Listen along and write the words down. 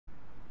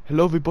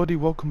Hello everybody,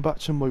 welcome back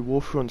to my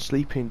walkthrough on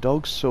Sleeping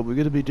Dogs. So we're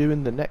going to be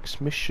doing the next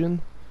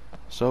mission,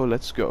 so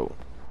let's go.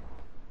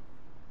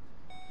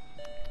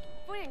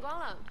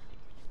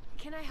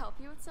 Can I help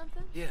you with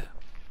something? Yeah.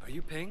 Are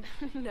you Ping?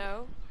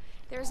 No,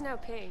 there's no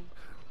Ping.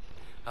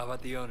 How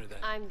about the owner then?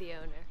 I'm the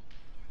owner,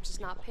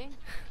 just not Ping.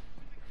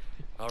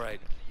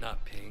 Alright,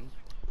 not Ping.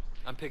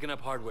 I'm picking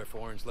up hardware for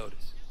Orange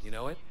Lotus. You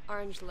know it?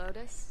 Orange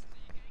Lotus?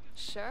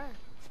 Sure.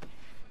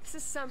 This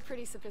is some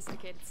pretty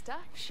sophisticated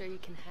stuff. Sure you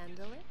can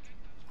handle it?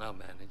 I'll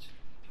manage.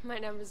 My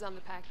number's on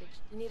the package.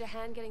 You need a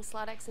hand getting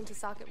slot X into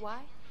socket Y?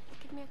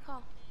 Give me a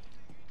call.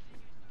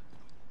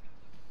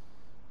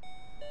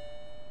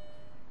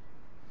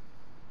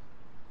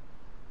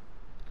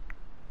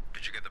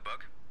 Did you get the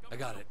bug? I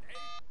got it.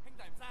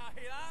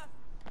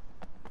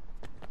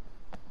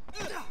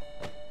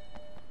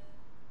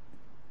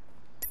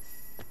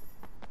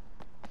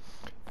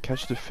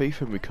 Catch the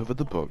thief and recover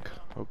the bug.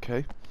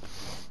 Okay.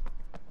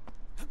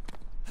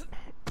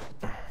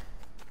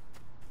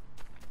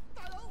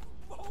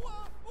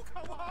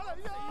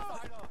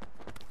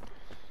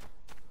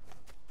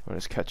 Well,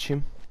 let's catch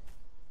him.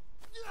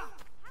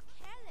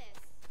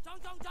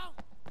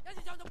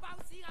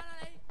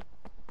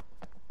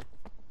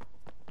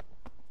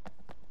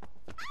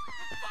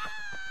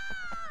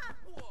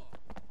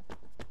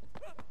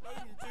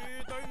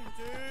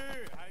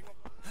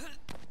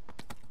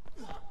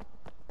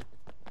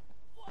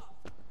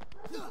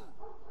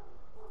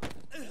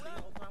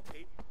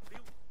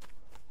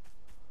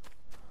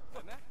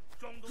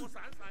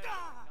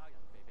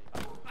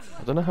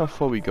 I don't know how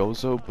far he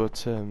goes though,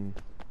 but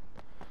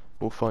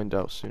we'll find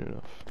out soon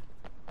enough.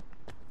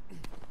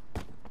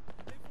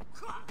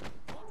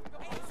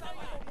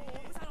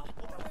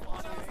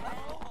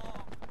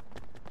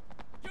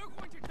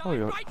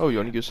 Oh, he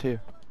only goes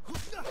here.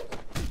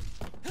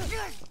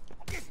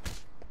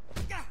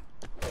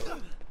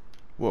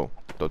 Whoa,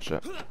 dodge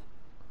that.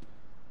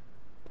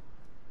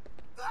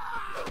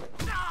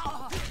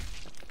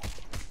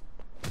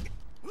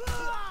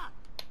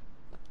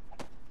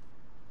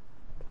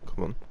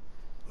 Come on.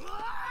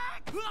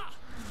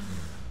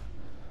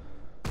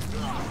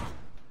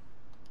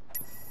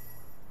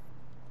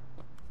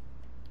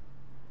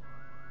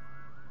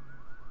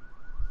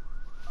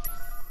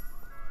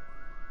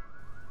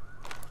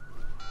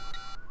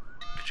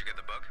 Did you get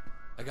the bug?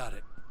 I got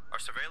it. Our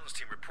surveillance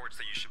team reports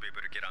that you should be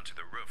able to get onto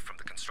the roof from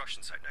the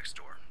construction site next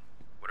door.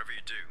 Whatever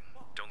you do,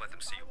 don't let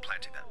them see you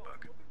planting that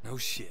bug. No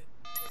shit.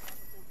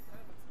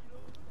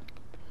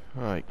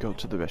 Alright, go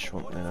to the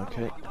restaurant then,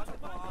 okay?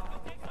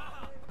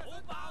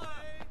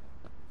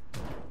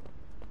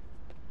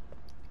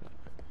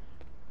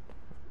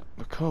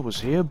 The car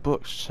was here,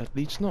 but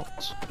sadly it's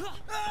not.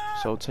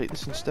 So I'll take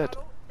this instead.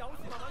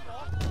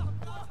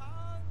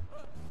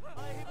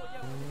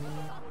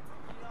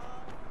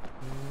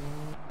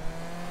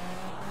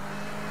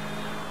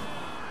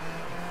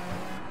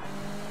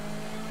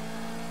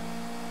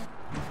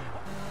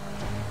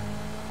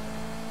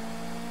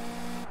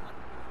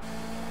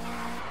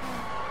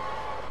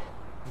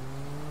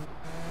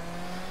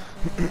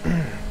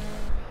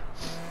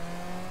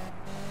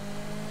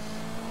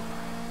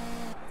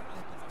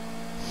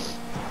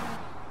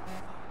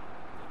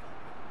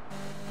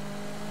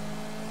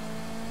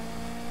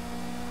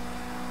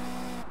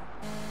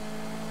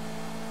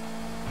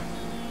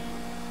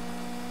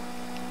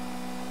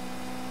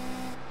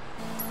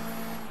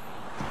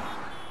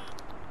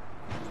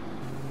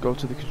 Go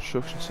to the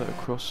construction site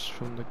across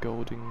from the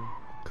Golden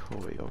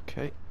Koi,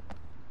 okay.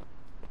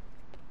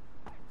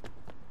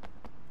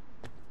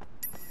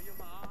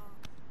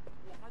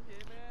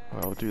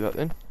 Well, I'll do that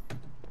then.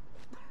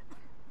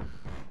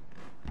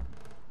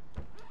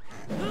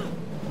 I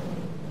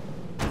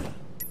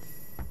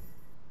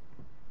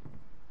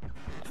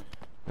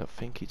don't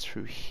think it's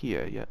through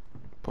here yet,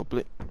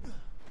 probably.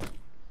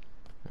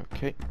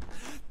 Okay.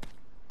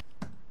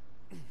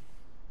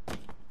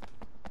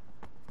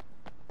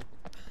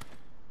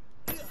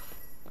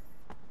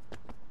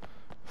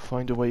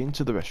 Find a way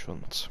into the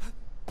restaurant.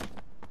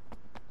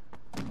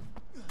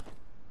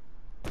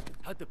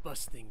 How'd the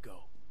bus thing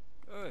go?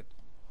 Good.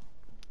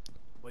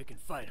 Well, you can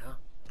fight, huh?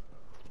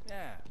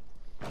 Yeah.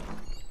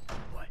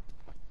 What?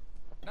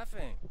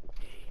 Nothing.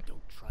 Hey,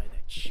 don't try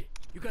that shit.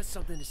 You got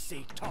something to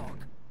say, talk.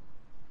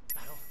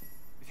 大佬，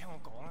你聽我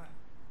講啊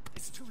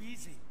It's too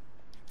easy.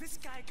 This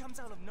guy comes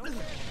out of nowhere.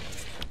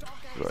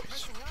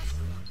 Right.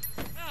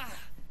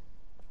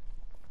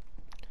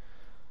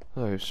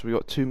 Oh, so we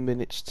got 2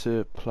 minutes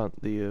to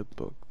plant the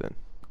bug then.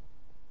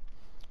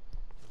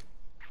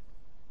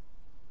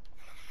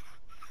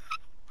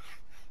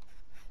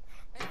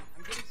 Hey,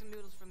 I'm getting some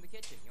noodles from the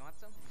kitchen. You want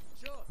some?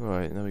 Sure.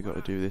 Right, now we got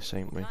to do this,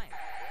 ain't we? Fine.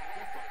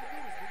 Yeah, fuck the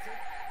noodles, Winston.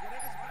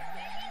 Whatever's back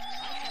there.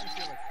 I kind of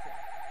feel like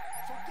pork.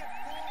 So get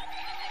pork.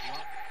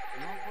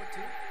 You want pork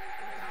too?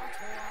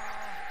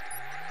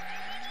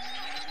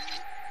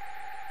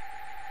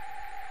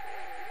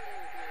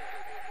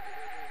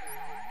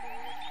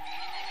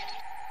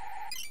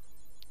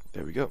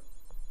 There we go.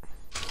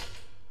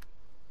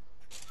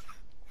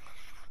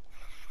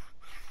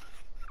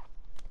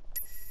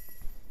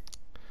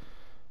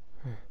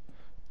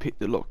 pick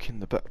the lock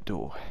in the back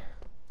door.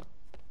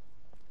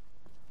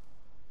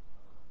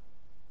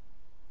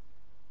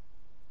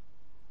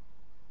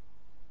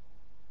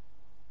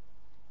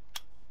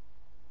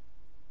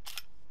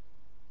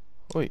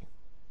 Oi.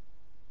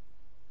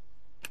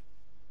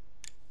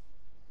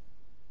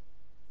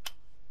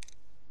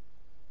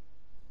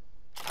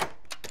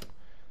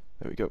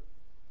 There we go.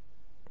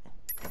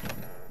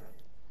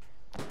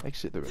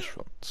 Exit the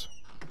restaurant.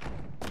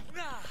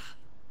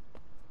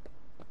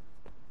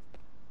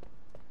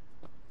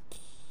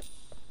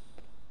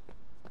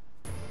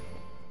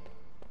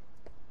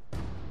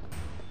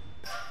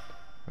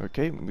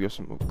 Okay, we got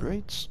some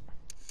upgrades.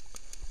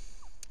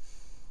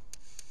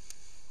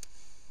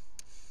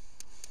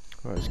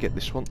 Right, let's get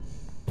this one.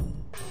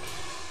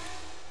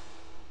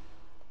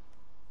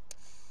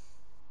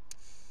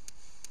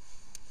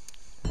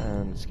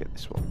 And let's get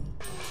this one.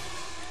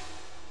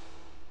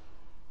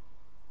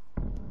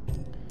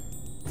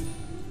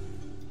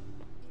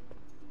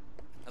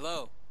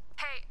 Hello.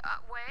 Hey,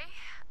 Wei?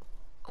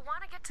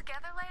 Wanna get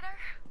together later?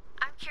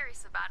 I'm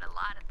curious about a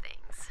lot of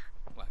things.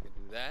 Well, I can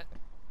do that.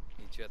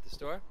 Meet you at the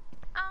store?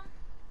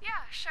 Yeah,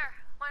 sure.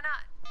 Why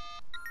not?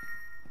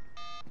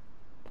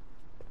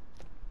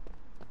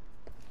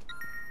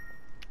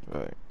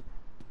 Right.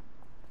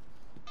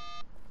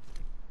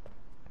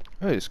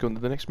 Hey, let's go on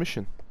to the next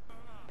mission.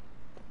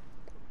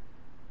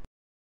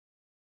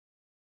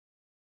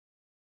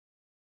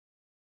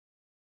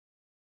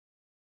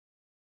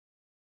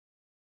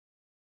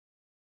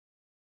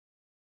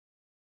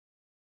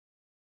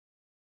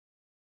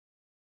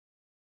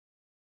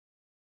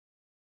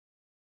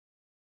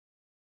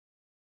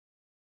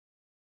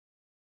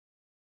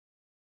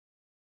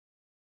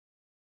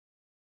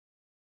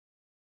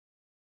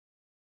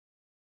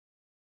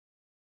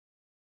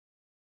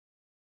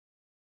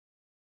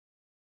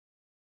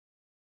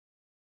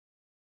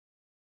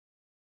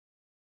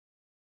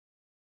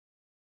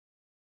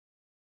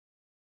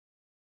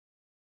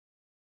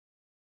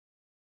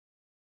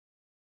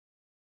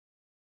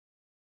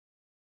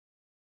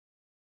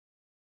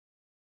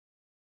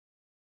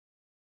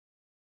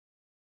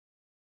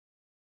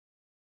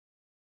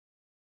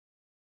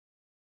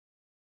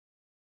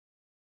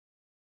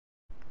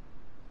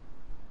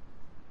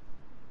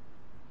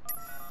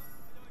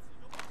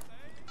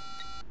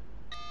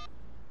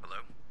 Hello?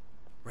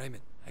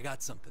 Raymond, I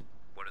got something.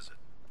 What is it?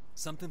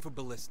 Something for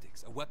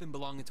ballistics. A weapon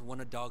belonging to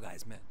one of Dog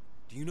Eye's men.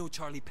 Do you know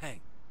Charlie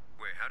Pang?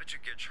 Wait, how did you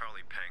get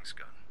Charlie Pang's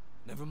gun?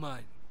 Never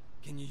mind.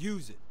 Can you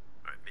use it?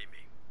 Alright, meet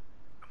me.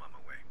 I'm on my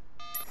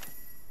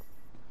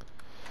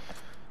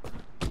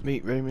way.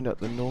 Meet Raymond at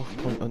the North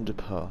Point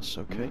underpass,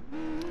 okay?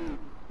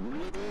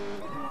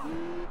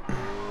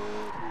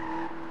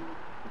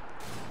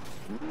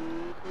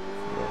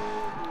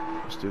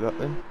 Right, let's do that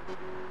then.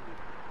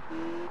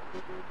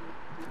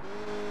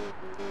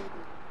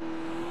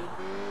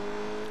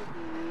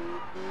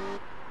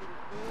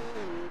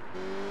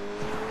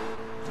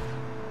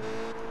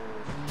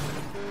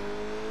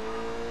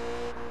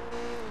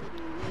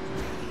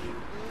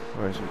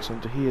 Alright, so it's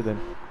under here then.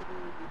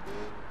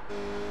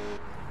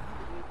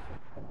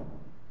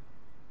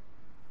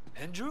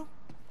 Andrew?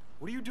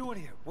 What are you doing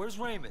here? Where's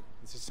Raymond?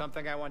 This is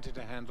something I wanted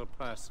to handle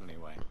personally,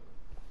 Wayne.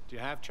 Do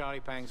you have Charlie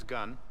Pang's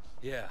gun?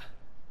 Yeah.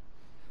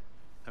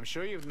 I'm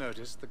sure you've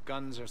noticed that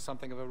guns are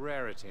something of a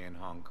rarity in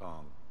Hong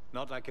Kong.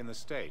 Not like in the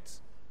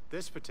States.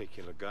 This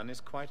particular gun is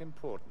quite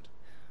important.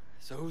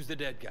 So who's the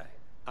dead guy?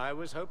 I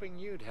was hoping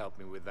you'd help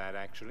me with that,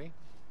 actually.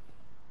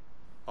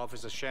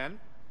 Officer Shen,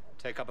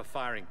 take up a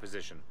firing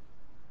position.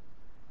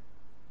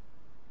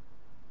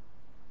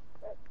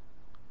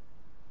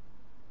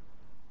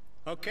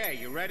 Okay,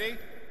 you ready?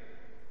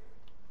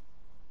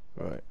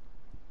 Right.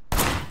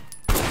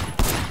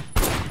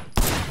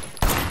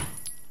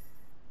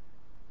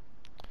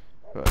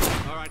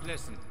 Right. All right,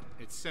 listen.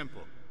 It's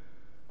simple.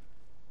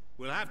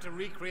 We'll have to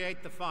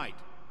recreate the fight.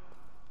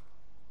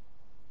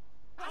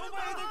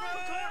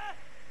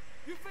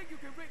 You think you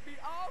can rip me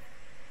off?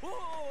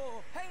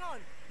 Oh, hang on.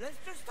 Let's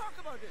just talk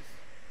about this.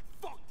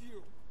 Fuck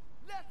you.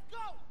 Let's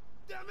go.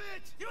 Damn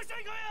it. You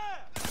say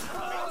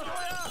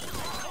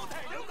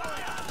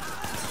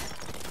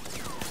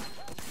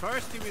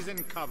First, he was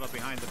in cover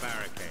behind the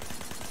barricade.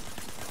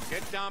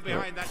 Get down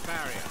behind that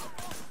barrier.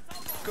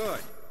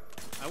 Good.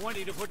 I want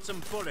you to put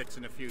some bullets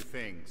in a few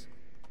things.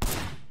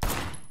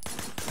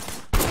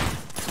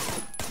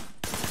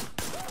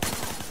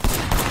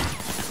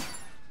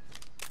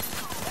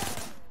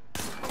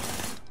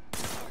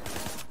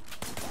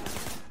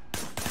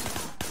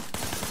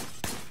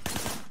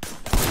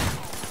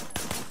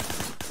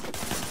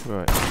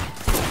 Right.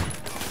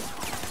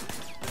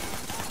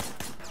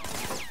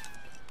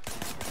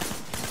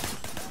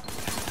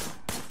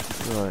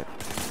 Right.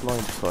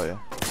 Blind fire.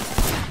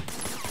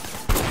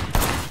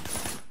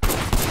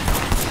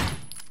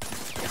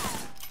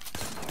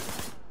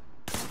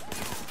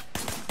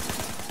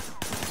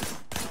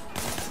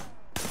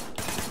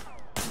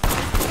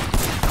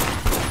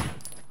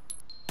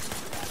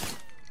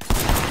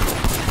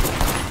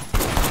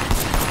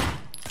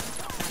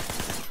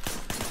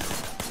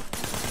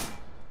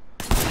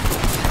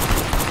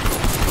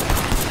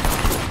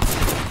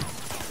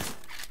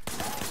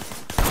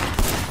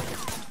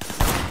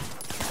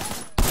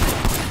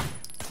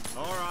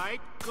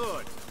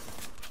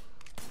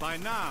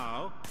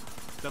 now,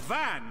 the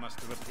van must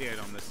have appeared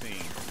on the scene.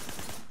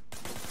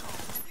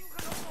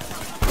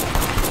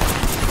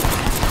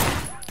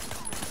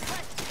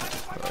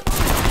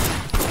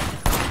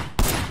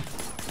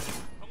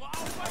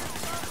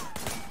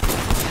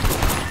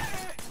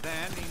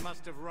 Then he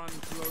must have run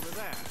to over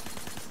there.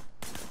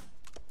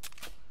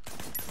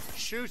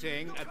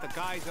 Shooting at the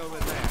guys over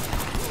there.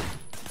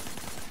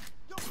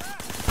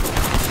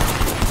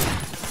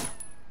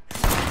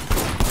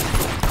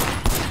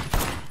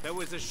 There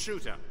was a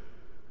shooter,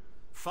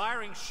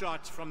 firing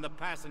shots from the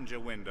passenger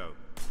window.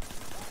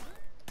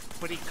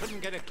 But he couldn't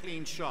get a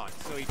clean shot,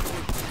 so he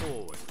pushed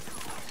forward.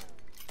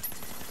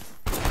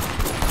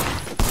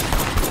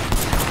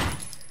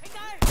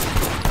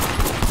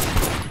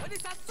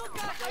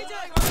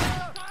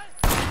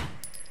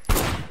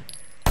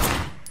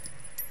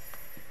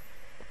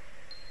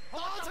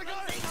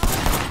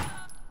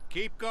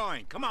 Keep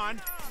going, come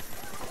on!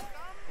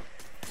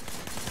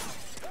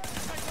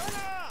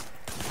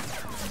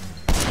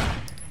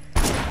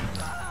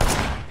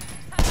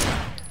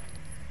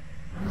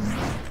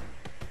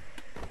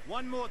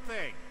 One more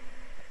thing.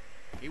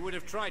 He would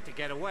have tried to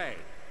get away,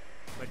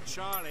 but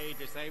Charlie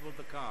disabled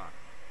the car.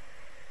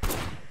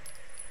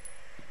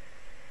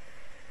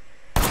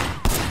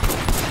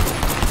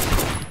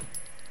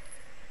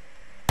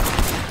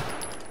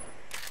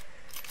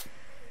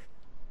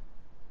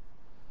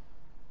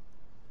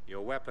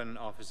 Your weapon,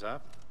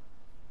 officer.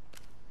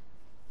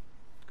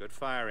 Good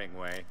firing,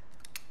 Way.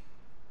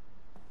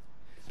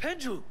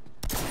 Penju!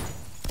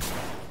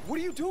 What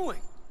are you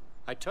doing?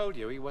 I told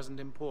you he wasn't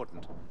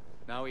important.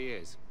 Now he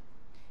is.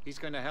 He's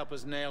going to help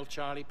us nail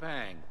Charlie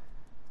Pang.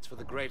 It's for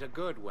the greater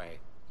good, Way.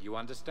 You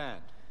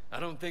understand? I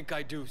don't think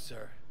I do,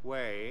 sir.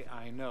 Way,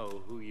 I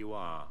know who you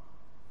are.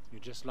 You're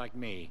just like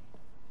me.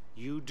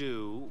 You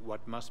do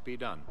what must be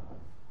done.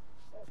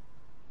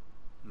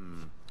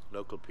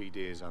 Local PD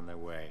is on their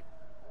way.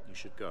 You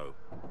should go.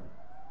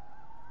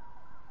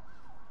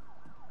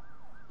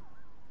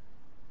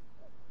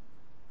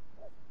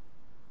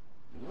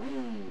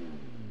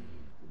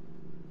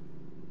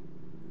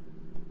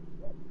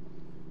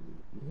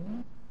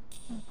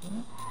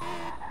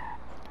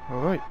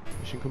 Alright,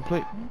 mission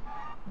complete.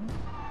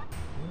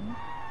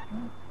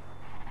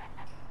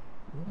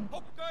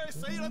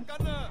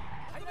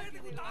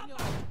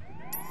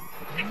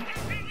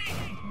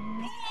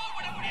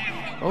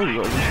 Oh, you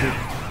got to use the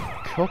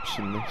cops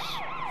in this.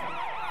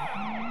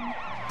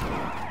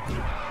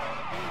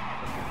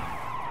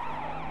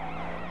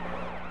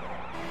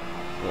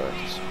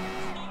 Right.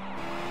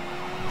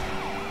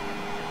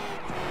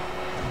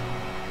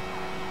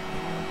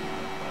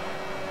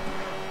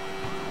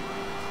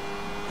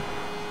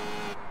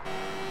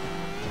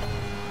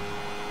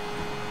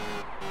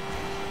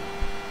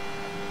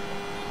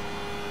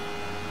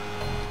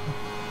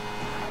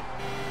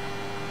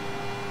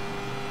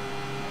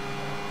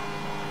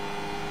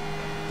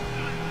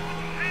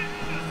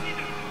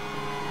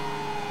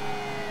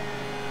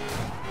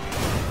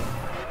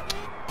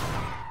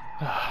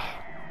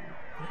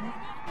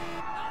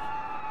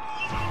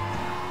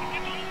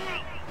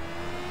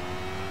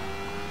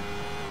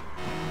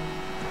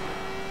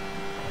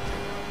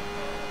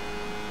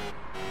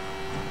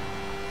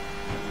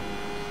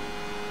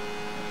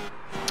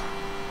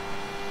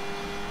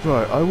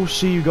 Right, I will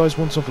see you guys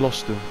once I've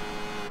lost them.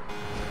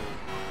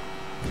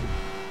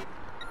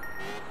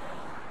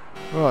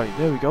 Right,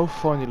 there we go,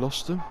 finally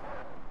lost them.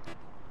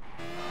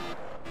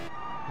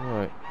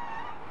 Right.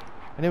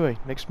 Anyway,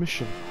 next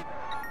mission.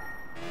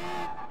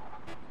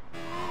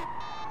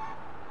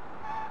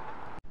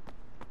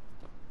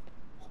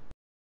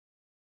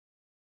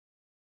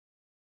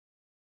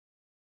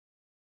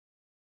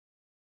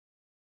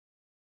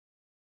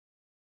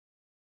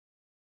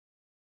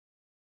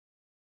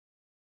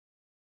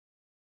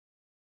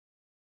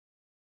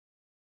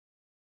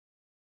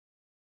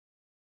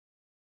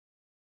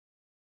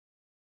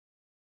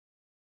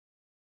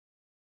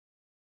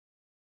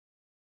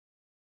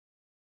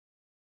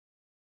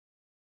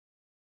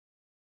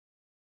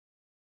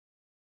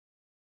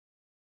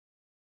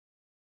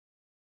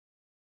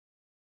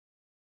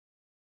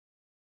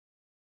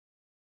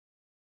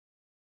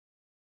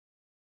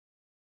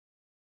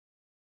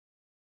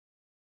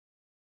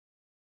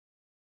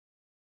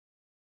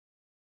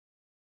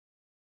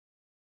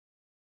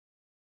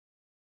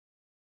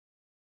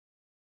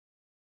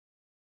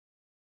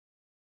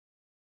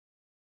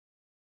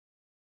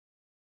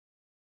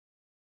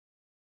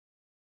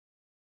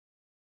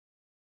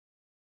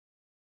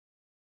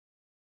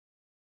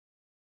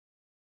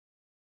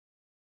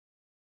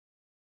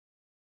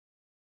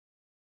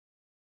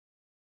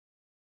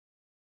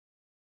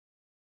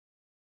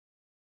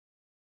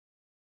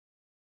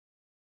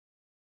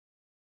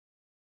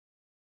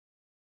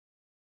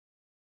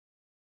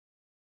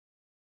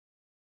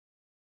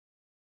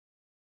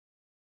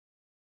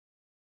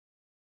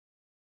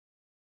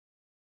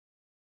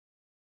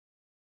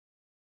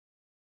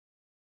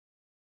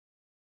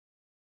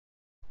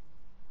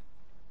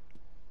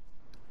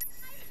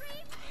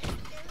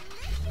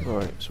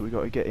 Right, so we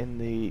got to get in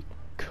the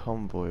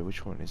convoy.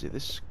 Which one is it?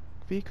 This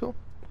vehicle?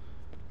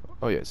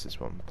 Oh yeah, it's this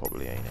one,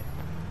 probably, ain't it?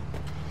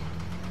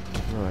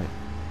 Right.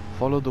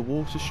 Follow the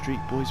Water Street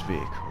Boys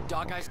vehicle.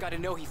 Dog guy's gotta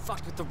know he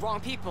fucked with the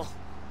wrong people.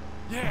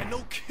 Yeah,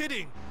 no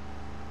kidding.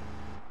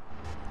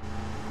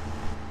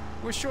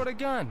 We're short a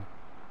gun.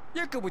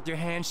 You're good with your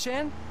hands,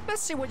 Shan.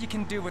 Let's see what you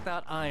can do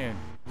without iron.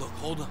 Look,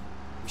 hold on.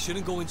 We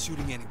shouldn't go in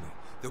shooting anyway.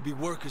 There'll be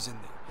workers in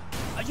there.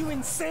 Are you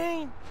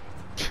insane?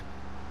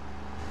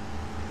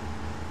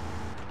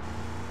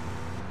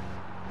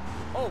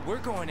 Oh, we're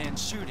going in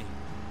shooting.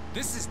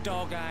 This is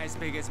Dog Eye's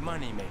biggest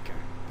moneymaker.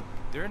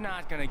 They're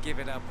not gonna give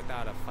it up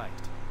without a fight.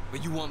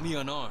 But you want me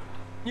unarmed?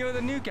 You're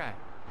the new guy.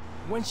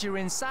 Once you're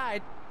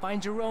inside,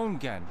 find your own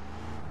gun.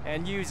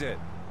 And use it.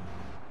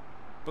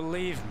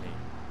 Believe me,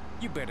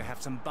 you better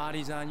have some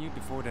bodies on you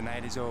before the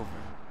night is over.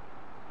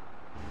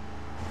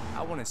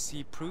 I want to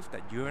see proof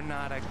that you're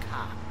not a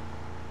cop.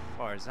 As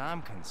far as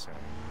I'm concerned,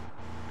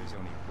 there's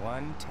only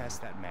one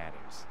test that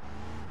matters.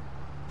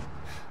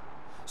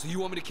 So you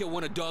want me to kill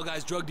one of Dog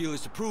Eye's drug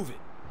dealers to prove it?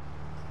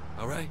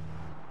 All right?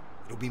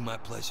 It'll be my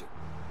pleasure.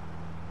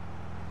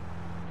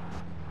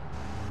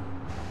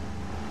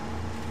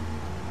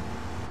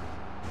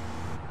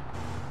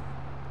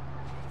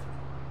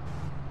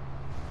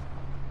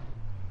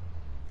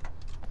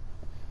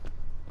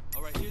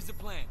 All right, here's the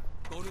plan.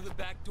 Go to the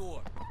back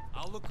door.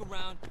 I'll look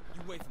around.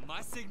 You wait for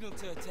my signal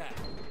to attack.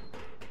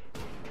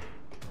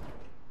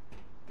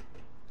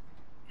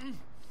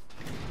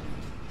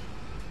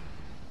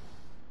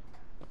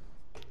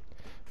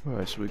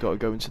 Right, so we got to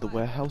go into the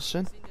warehouse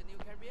then.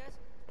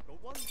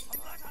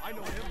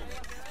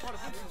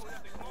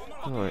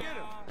 Right.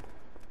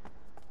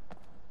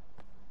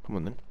 Come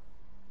on then.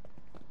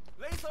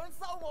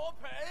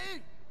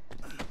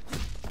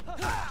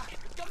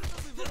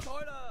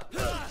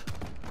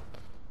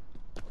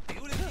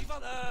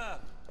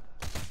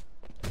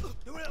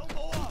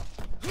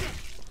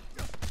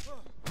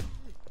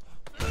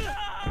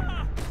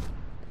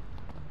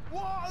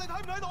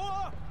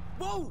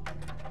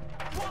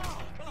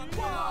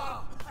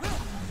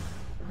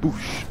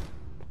 Boosh.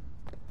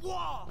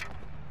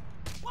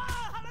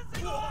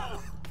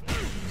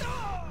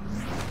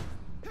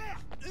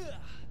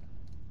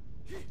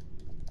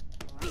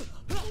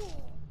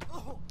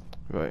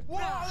 Right.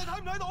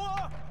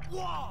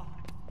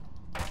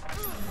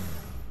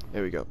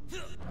 There we go.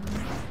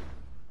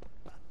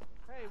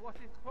 Hey, what's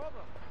his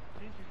problem?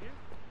 Didn't you hear?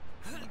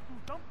 He do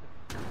something.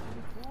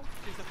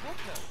 There's a book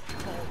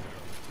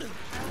there.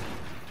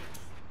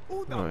 Who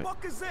the Right.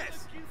 fuck is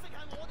this?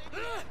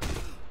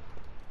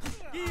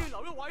 醫院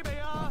留咗位未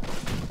啊？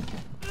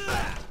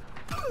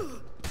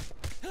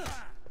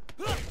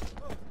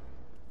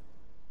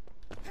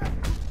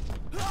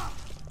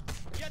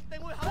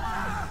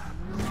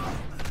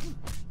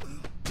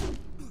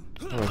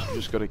 Alright, we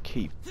just got to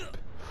keep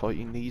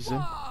fighting these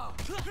in.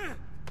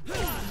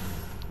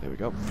 There we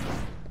go.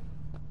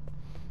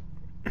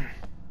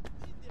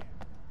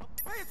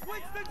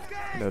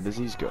 Now there's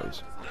these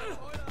guys.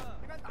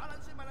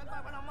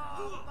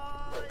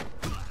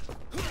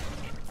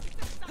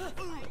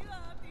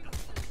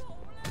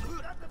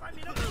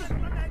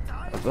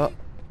 Like that.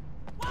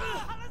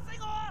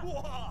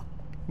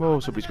 Whoa,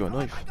 somebody's got a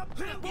knife.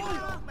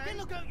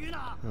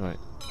 Right.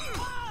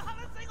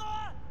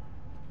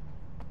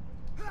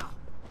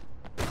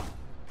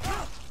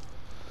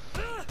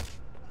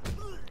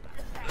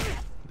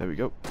 There we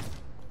go.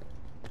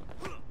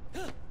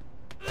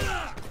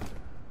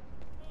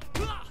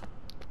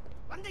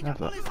 Have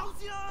that.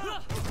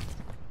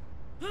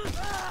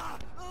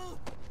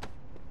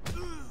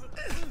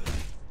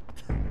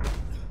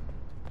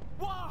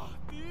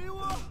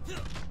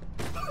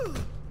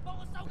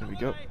 There we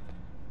go.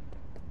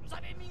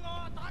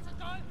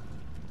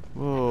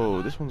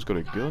 Whoa, this one's got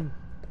a gun.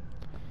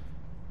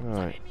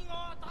 Right.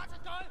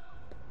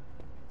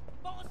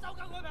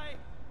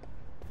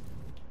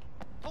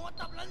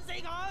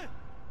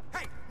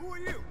 Hey, who are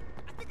you?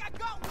 I think I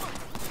got one.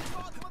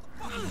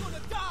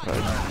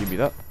 Right, give me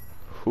that.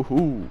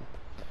 Hoo-hoo.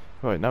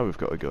 Right, now we've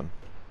got a gun.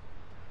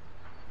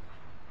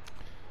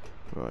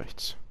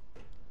 Right.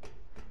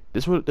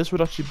 This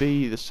would actually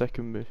be the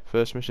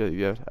first mission that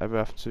you ever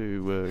have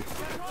to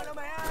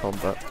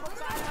combat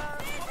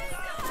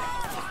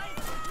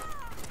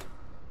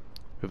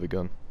with a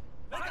gun.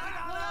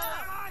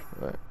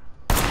 Right.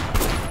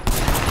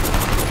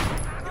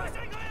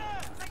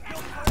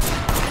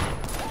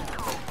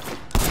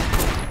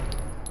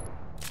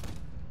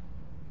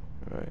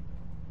 Right.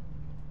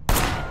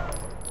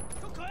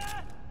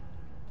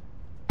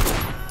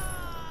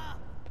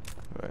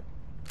 Right.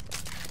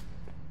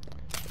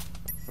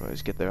 Right,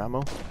 let's get their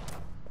ammo.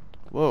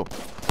 Whoa.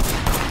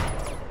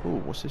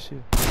 Oh, what's this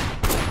here?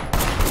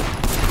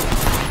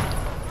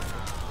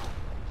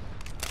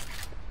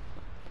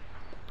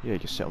 Yeah, you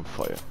can set on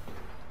fire.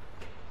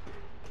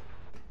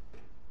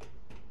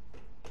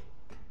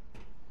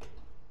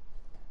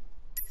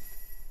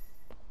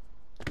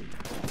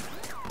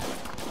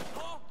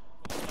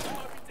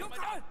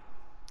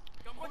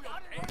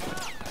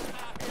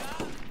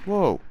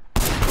 Whoa.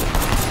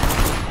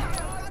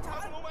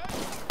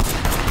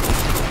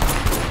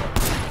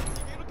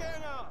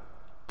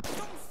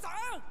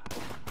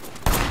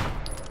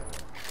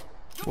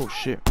 Oh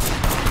shit.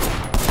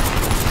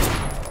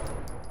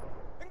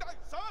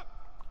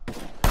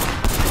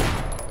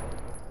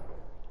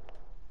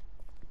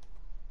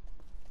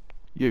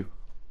 You.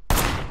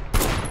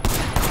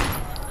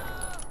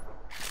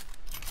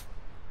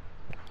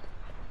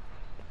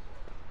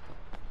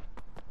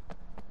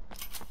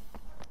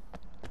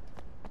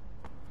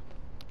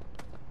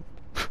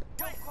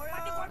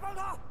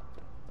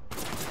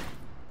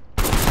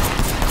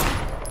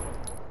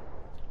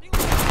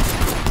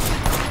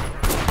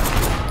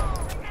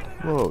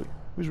 Whoa.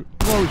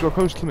 Whoa, he's right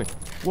close to me.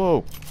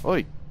 Whoa.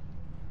 Oi.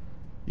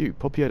 You,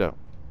 pop your head out.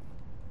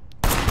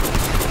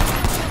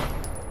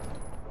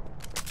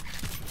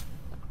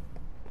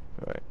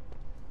 Alright.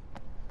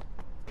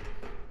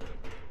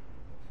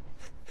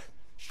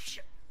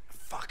 Shit.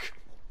 Fuck.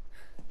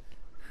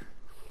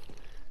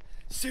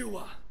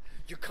 Siwa,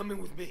 you're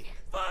coming with me.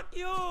 Fuck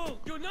you!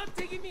 You're not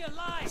taking me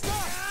alive!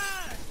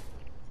 Stop!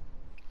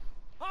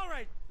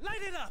 Alright,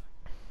 light it up!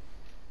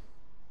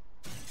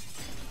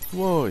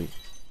 Whoa.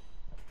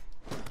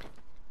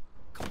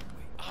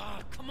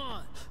 Ah, come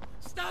on!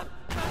 Stop!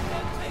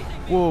 Stop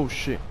chasing me! Whoa,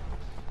 shit.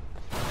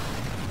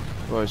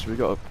 Right, so we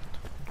gotta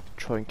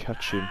try and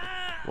catch him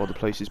while the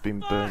place is being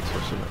burnt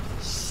or something.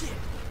 Shit!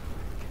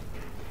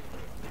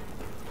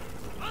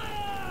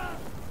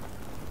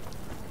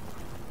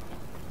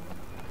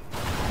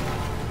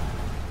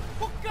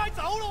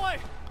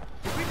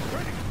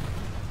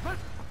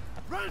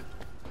 Run!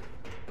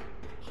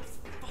 For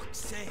fuck's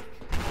sake!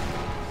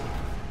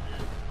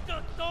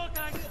 The dog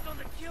guy is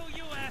gonna kill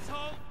you,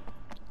 asshole!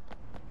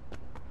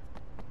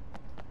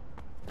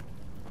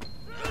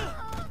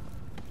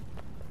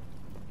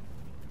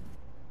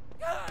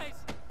 Guys!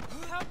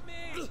 Help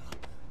me!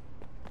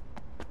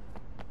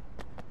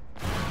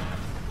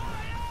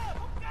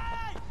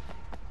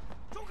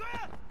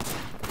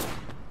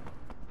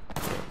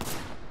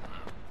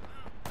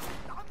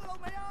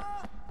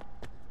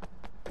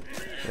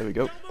 There we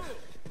go.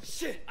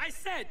 Shit! I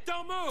said,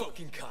 don't move!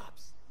 Fucking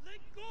cops. Let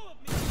go of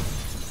me!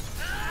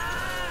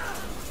 Ah!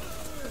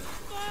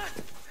 Fuck!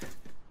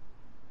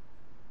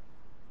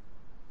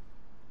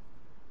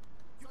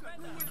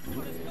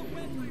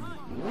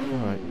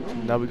 Alright, so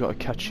now we gotta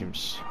catch him.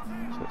 So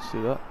let's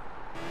do that.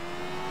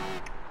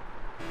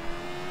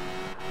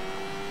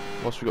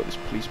 Whilst we got this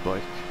police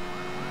bike.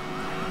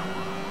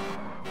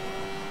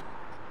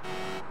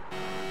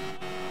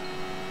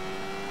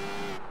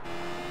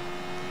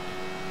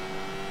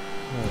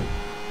 Right.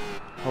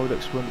 Hold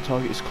X when the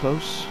target is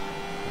close.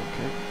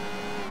 Okay.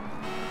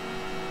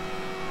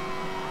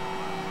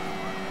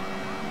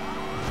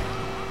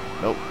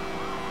 Nope.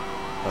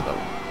 Not that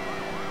one.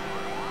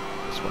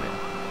 This one here.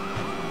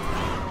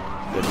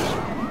 Then just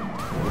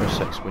press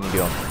X when you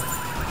get on.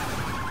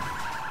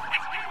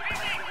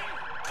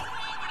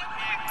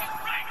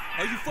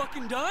 Are you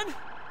fucking done?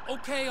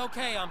 Okay,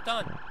 okay, I'm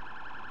done.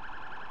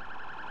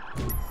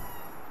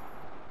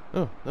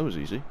 Oh, that was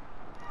easy.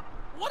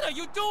 What are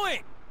you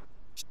doing?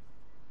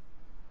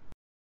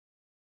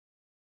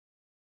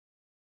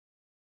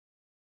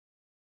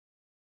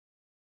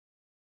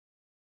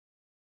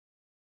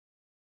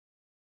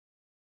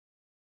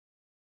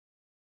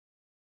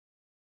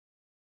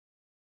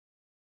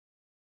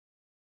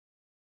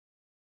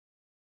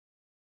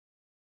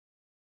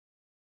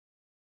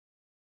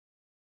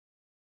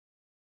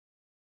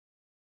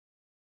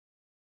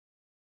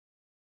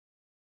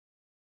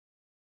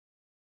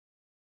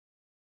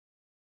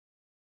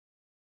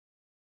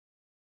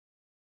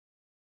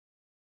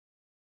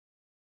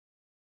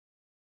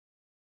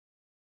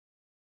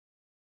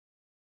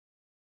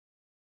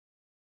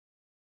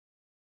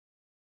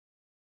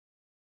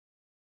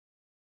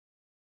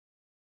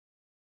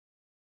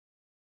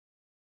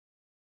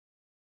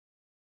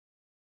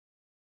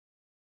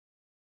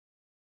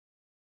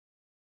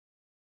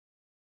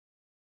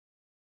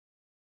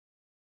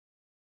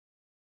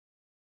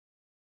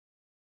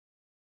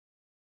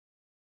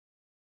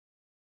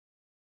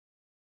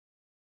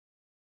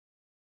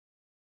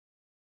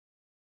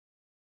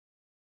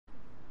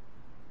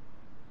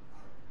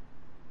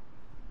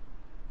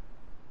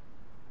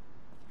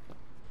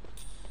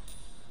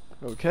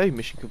 Okay,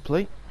 mission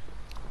complete.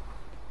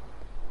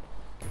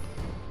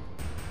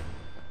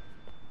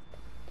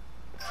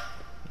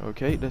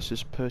 Okay, let's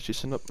just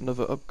purchase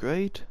another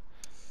upgrade,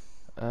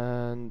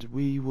 and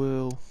we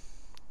will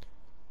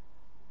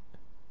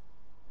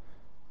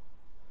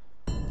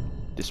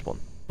this one.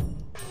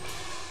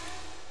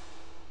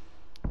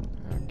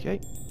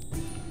 Okay.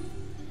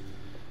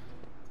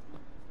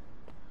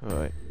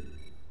 Alright.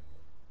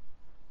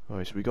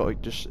 Alright, so we gotta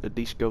just at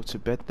least go to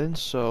bed then,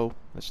 so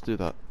let's do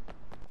that.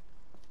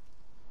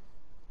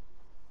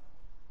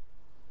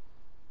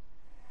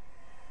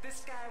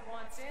 This guy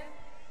wants in,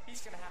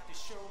 he's gonna have to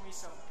show me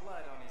some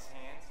blood on his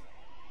hands.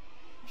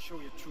 You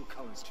show your true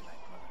colors tonight,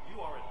 brother.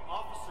 You are an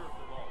officer of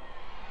the law.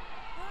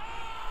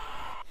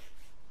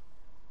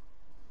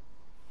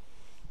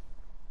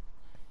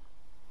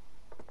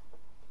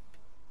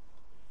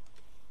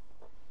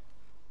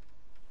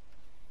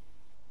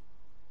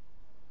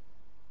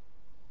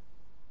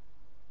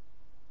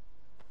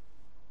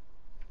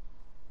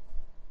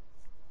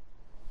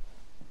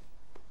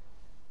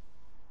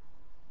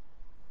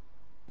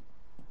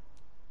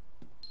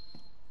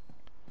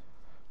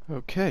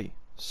 Okay,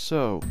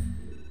 so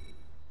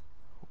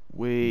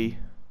we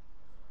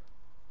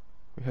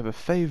have a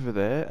favour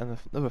there and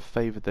another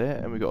favour there,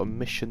 and we got a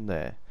mission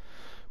there.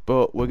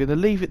 But we're going to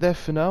leave it there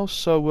for now,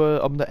 so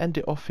I'm going to end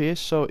it off here.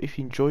 So if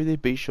you enjoyed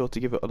it, be sure to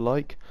give it a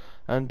like,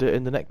 and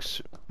in the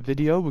next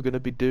video we're going to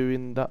be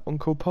doing that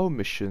Uncle Poe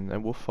mission,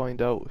 and we'll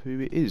find out who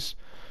it is.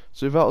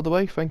 So with that out of the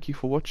way, thank you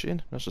for watching,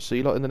 and I shall see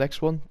you lot in the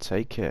next one.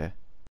 Take care.